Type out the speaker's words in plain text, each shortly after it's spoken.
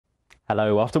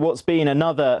Hello. After what's been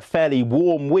another fairly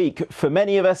warm week for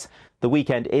many of us, the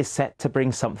weekend is set to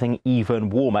bring something even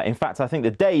warmer. In fact, I think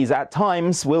the days at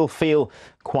times will feel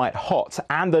quite hot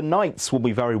and the nights will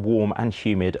be very warm and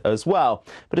humid as well.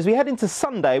 But as we head into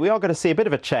Sunday, we are going to see a bit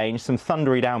of a change, some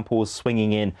thundery downpours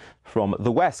swinging in from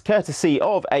the west, courtesy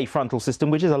of a frontal system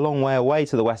which is a long way away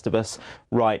to the west of us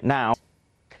right now.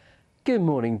 Good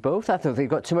morning, both. I don't think we've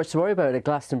got too much to worry about at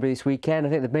Glastonbury this weekend. I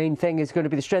think the main thing is going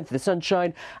to be the strength of the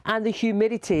sunshine and the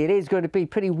humidity. It is going to be a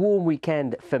pretty warm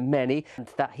weekend for many. And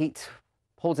that heat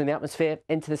holds in the atmosphere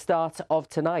into the start of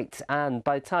tonight. And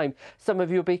by the time some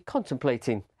of you will be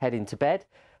contemplating heading to bed,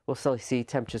 we'll still see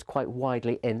temperatures quite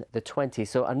widely in the 20s.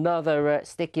 So another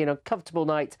sticky and uncomfortable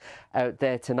night out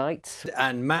there tonight.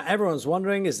 And Matt, everyone's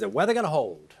wondering, is the weather going to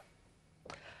hold?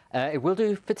 It will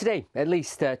do for today, at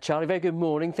least, Charlie. Very good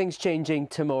morning. Things changing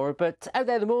tomorrow, but out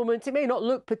there at the moment, it may not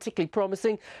look particularly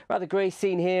promising. Rather grey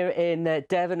scene here in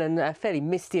Devon and fairly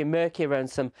misty and murky around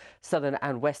some southern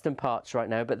and western parts right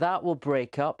now, but that will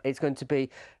break up. It's going to be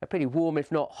a pretty warm,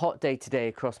 if not hot day today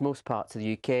across most parts of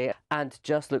the UK. And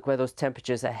just look where those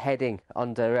temperatures are heading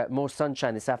under more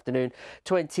sunshine this afternoon.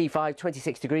 25,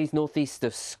 26 degrees northeast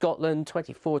of Scotland,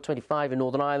 24, 25 in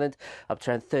Northern Ireland, up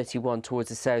to around 31 towards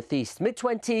the southeast.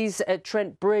 Mid-20s at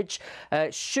Trent Bridge,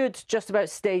 should just about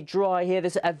stay dry here.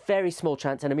 There's a very small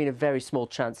chance, and I mean a very small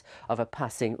chance, of a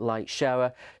passing light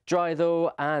shower. Dry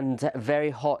though, and very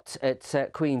hot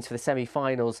at Queen's for the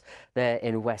semi-finals there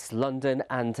in West London,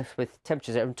 and with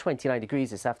temperatures around 29 degrees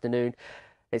this afternoon.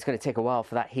 It's going to take a while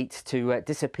for that heat to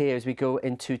disappear as we go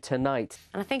into tonight.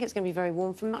 And I think it's going to be very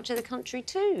warm for much of the country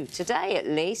too. Today at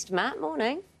least. Matt,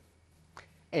 morning.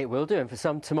 It will do, and for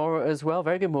some tomorrow as well.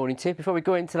 Very good morning to you. Before we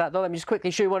go into that though, let me just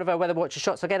quickly show you one of our weather watcher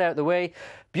shots. I'll get out of the way.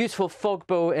 Beautiful fog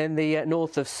bow in the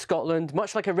north of Scotland.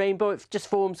 Much like a rainbow, it just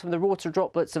forms from the water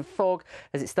droplets of fog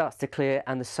as it starts to clear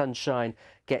and the sunshine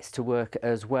gets to work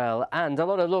as well. And a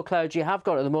lot of low clouds you have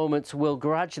got at the moment will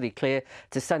gradually clear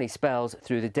to sunny spells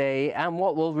through the day, and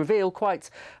what will reveal quite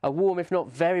a warm, if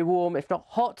not very warm, if not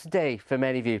hot day for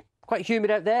many of you. Quite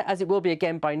humid out there, as it will be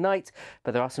again by night,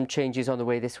 but there are some changes on the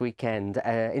way this weekend.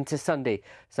 Into Sunday,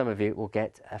 some of you will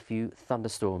get a few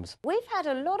thunderstorms. We've had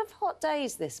a lot of hot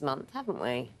days this month, haven't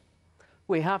we?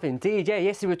 We have indeed, yeah.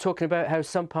 Yesterday we were talking about how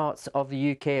some parts of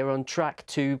the UK are on track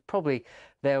to probably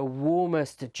their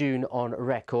warmest June on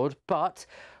record, but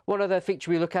one other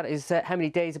feature we look at is how many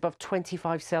days above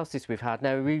 25 Celsius we've had.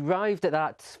 Now, we arrived at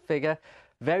that figure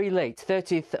very late.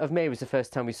 30th of May was the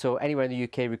first time we saw anywhere in the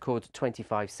UK record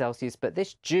 25 Celsius. But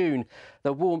this June,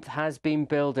 the warmth has been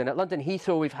building. At London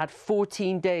Heathrow, we've had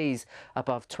 14 days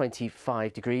above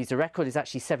 25 degrees. The record is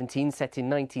actually 17, set in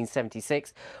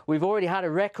 1976. We've already had a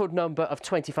record number of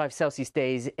 25 Celsius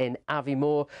days in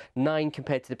Aviemore, 9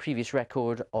 compared to the previous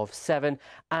record of 7.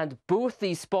 And both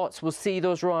these spots will see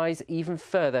those rise even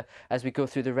further as we go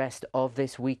through the rest of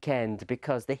this weekend,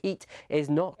 because the heat is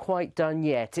not quite done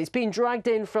yet. It's been dragged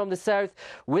in from the south,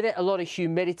 with it a lot of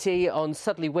humidity on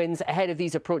southerly winds ahead of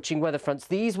these approaching weather fronts.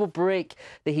 These will break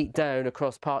the heat down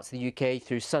across parts of the UK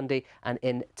through Sunday and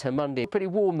into Monday. Pretty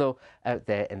warm though out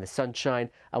there in the sunshine,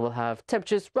 and we'll have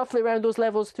temperatures roughly around those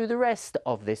levels through the rest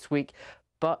of this week.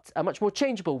 But a much more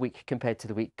changeable week compared to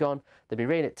the week gone. There'll be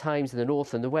rain at times in the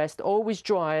north and the west, always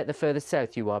dry at the further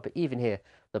south you are, but even here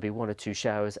there'll be 1 or 2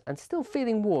 showers and still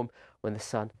feeling warm when the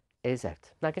sun is out.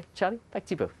 Naga, Charlie, back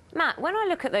to you both. Matt, when I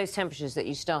look at those temperatures that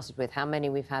you started with, how many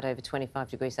we've had over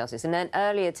 25 degrees Celsius, and then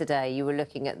earlier today you were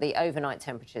looking at the overnight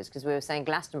temperatures, because we were saying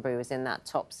Glastonbury was in that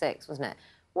top 6, wasn't it?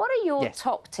 What are your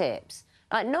top tips?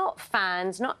 Like, not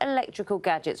fans, not electrical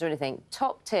gadgets or anything,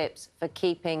 top tips for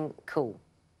keeping cool?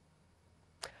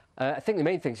 I think the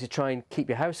main thing is to try and keep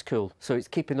your house cool. So it's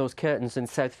keeping those curtains and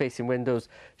south-facing windows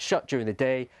shut during the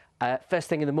day. First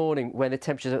thing in the morning, when the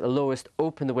temperature's at the lowest,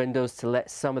 open the windows to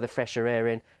let some of the fresher air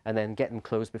in, and then get them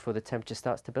closed before the temperature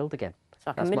starts to build again. It's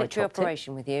like a military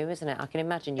operation with you, isn't it? I can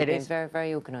imagine you've been very,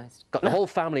 very organised. Got the whole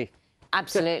family.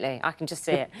 Absolutely. I can just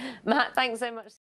see it. Matt, thanks so much.